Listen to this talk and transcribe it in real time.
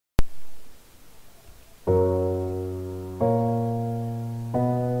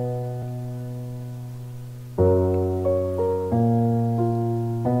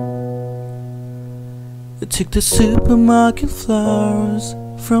Took the supermarket flowers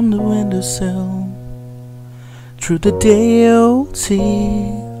from the windowsill, threw the day-old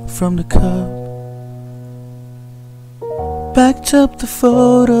tea from the cup, backed up the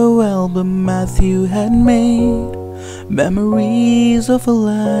photo album Matthew had made, memories of a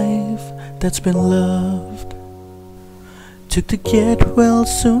life that's been loved. Took the get well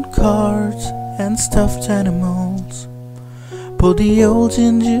soon cards and stuffed animals, pulled the old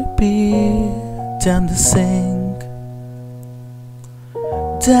ginger beer down the sink.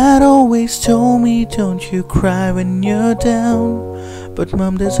 Dad always told me, don't you cry when you're down, but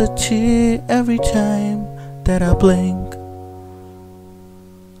Mom, there's a tear every time that I blink.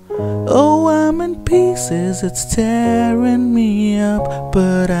 Oh, I'm in pieces, it's tearing me up,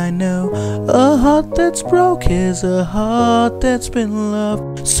 but I know a heart that's broke is a heart that's been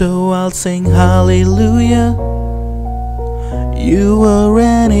loved. So I'll sing hallelujah. You were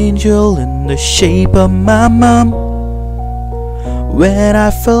an angel in the shape of my mom. When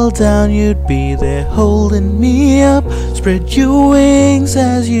I fell down, you'd be there holding me up. Spread your wings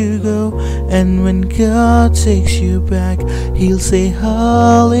as you go, and when God takes you back, He'll say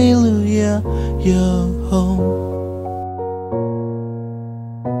hallelujah, you're home.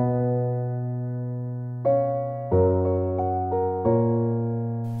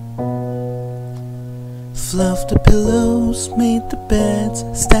 Fluffed the pillows, made the beds,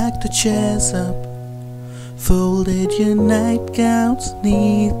 stacked the chairs up, folded your nightgowns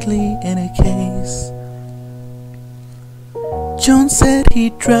neatly in a case. John said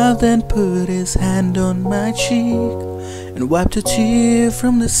he'd drive, then put his hand on my cheek and wiped a tear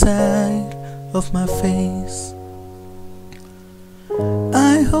from the side of my face.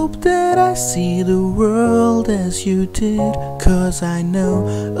 I hope that I see the world as you did, 'cause I know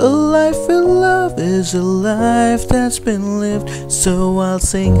a life with love is a life that's been lived. So I'll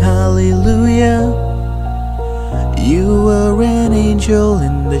sing hallelujah. You were an angel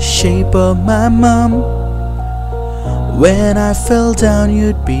in the shape of my mom. When I fell down,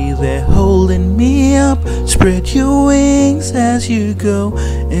 you'd be there holding me up. Spread your wings as you go,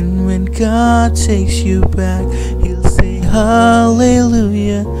 and when God takes you back, He'll say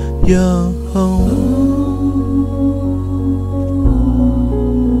hallelujah, you're home.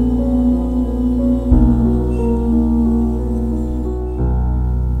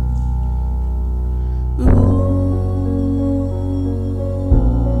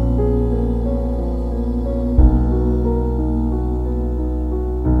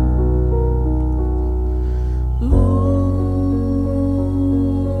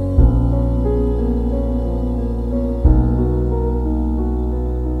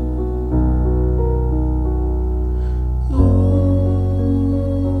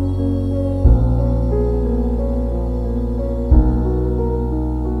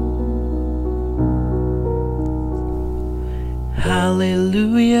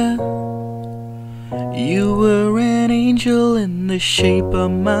 Hallelujah. You were an angel in the shape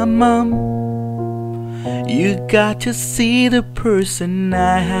of my mom. You got to see the person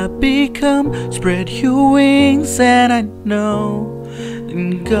I have become. Spread your wings and I know,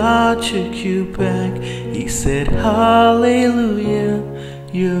 and God took you back. He said hallelujah,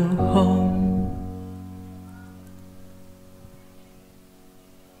 you're home.